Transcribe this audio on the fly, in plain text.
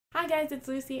guys, it's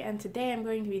Lucy, and today I'm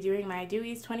going to be doing my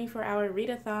Dewey's 24-hour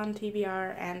readathon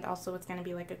TBR, and also it's going to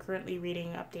be like a currently reading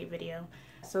update video.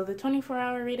 So the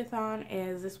 24-hour readathon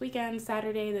is this weekend,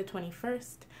 Saturday the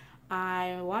 21st.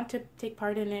 I want to take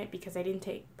part in it because I didn't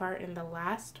take part in the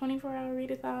last 24-hour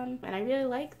readathon, and I really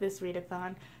like this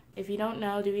readathon. If you don't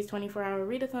know, Dewey's 24-hour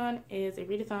readathon is a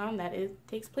readathon that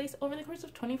takes place over the course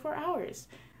of 24 hours.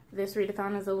 This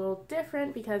readathon is a little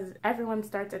different because everyone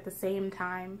starts at the same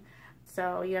time.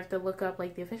 So you have to look up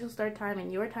like the official start time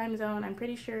in your time zone. I'm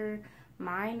pretty sure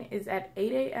mine is at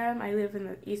 8 a.m. I live in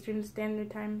the Eastern Standard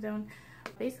Time Zone.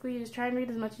 Basically, you just try and read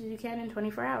as much as you can in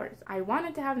 24 hours. I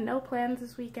wanted to have no plans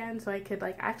this weekend so I could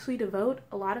like actually devote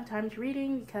a lot of time to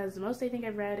reading, because the most I think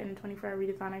I've read in a 24-hour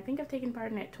readathon, I think I've taken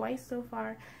part in it twice so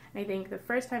far. And I think the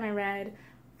first time I read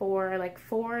for like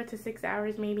 4 to 6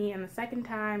 hours maybe, and the second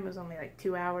time was only like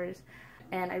 2 hours.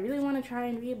 And I really want to try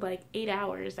and read like 8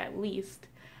 hours at least.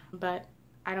 But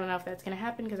I don't know if that's going to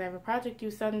happen because I have a project due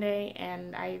Sunday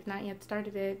and I've not yet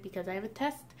started it because I have a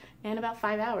test in about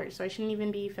 5 hours, so I shouldn't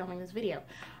even be filming this video.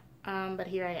 But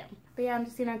here I am. But yeah, I'm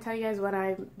just going to tell you guys what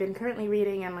I've been currently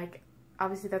reading, and like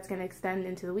obviously that's going to extend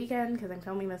into the weekend because I'm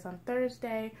filming this on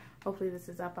Thursday. Hopefully this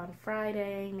is up on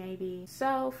Friday, maybe.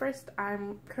 So first,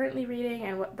 I'm currently reading,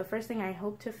 and the first thing I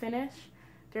hope to finish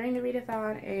during the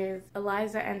readathon is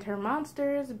Eliza and Her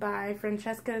Monsters by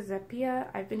Francesca Zappia.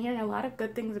 I've been hearing a lot of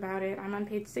good things about it. I'm on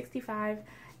page 65,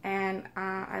 and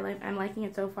I'm liking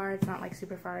it so far. It's not like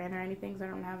super far in or anything, so I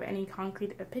don't have any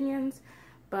concrete opinions.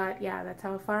 But yeah, that's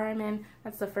how far I'm in.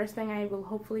 That's the first thing I will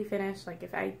hopefully finish. Like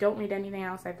if I don't read anything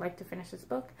else, I'd like to finish this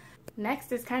book.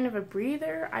 Next is kind of a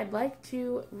breather. I'd like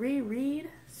to reread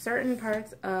certain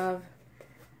parts of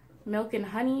Milk and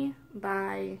Honey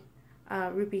by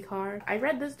Rupi Kaur. I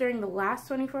read this during the last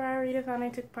 24-hour readathon I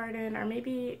took part in, or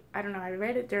maybe, I don't know, I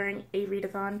read it during a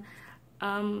readathon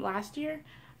last year,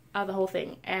 the whole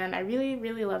thing, and I really,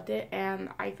 really loved it, and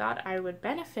I thought I would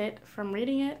benefit from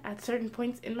reading it at certain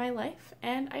points in my life,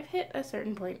 and I've hit a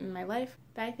certain point in my life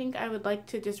that I think I would like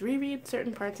to just reread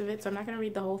certain parts of it, so I'm not going to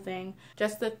read the whole thing.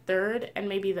 Just the third and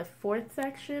maybe the fourth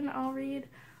section I'll read.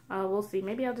 We'll see.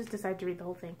 Maybe I'll just decide to read the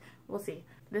whole thing. We'll see.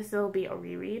 This will be a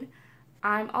reread.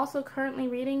 I'm also currently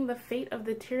reading The Fate of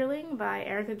the Tearling by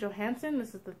Erica Johansson.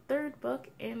 This is the third book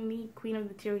in the Queen of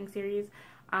the Tearling series.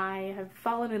 I have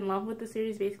fallen in love with the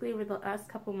series basically over the last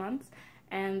couple months,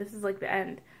 and this is like the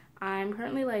end. I'm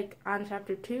currently like on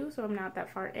chapter 2, so I'm not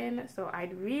that far in, so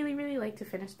I'd really, really like to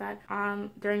finish that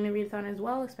during the readathon as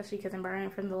well, especially because I'm borrowing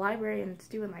it from the library and it's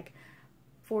due in like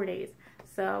 4 days.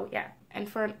 So yeah, and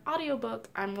for an audiobook,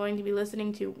 I'm going to be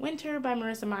listening to Winter by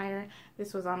Marissa Meyer.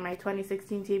 This was on my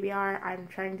 2016 TBR. I'm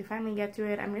trying to finally get to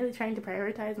it. I'm really trying to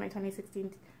prioritize my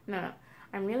 2016,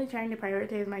 I'm really trying to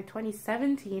prioritize my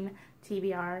 2017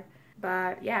 TBR.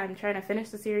 But yeah, I'm trying to finish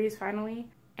the series finally.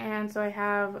 And so I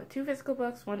have 2 physical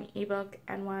books, 1 ebook,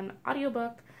 and 1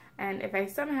 audiobook. And if I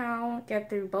somehow get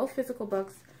through both physical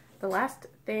books, the last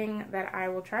thing that I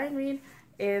will try and read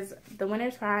is The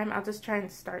Winter's Crime. I'll just try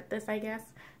and start this, I guess,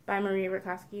 by Maria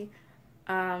Rakowski.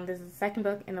 This is the second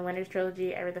book in the Winter's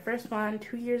trilogy. I read the first one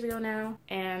 2 years ago now,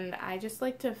 and I just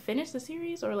like to finish the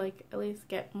series, or like at least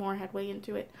get more headway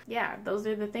into it. Yeah, those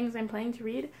are the things I'm planning to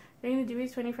read during the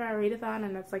Dewey's 24-hour readathon,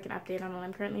 and that's like an update on what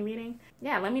I'm currently reading.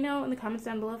 Yeah, let me know in the comments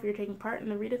down below if you're taking part in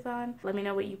the readathon. Let me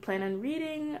know what you plan on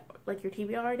reading, like your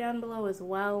TBR down below as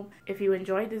well. If you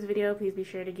enjoyed this video, please be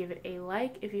sure to give it a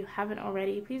like. If you haven't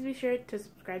already, please be sure to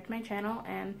subscribe to my channel,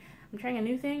 and I'm trying a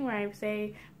new thing where I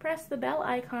say press the bell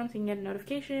icon so you can get a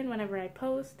notification whenever I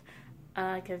post,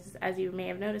 because as you may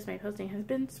have noticed, my posting has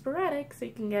been sporadic, so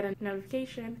you can get a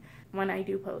notification when I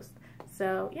do post.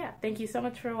 So yeah, thank you so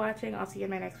much for watching. I'll see you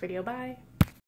in my next video. Bye!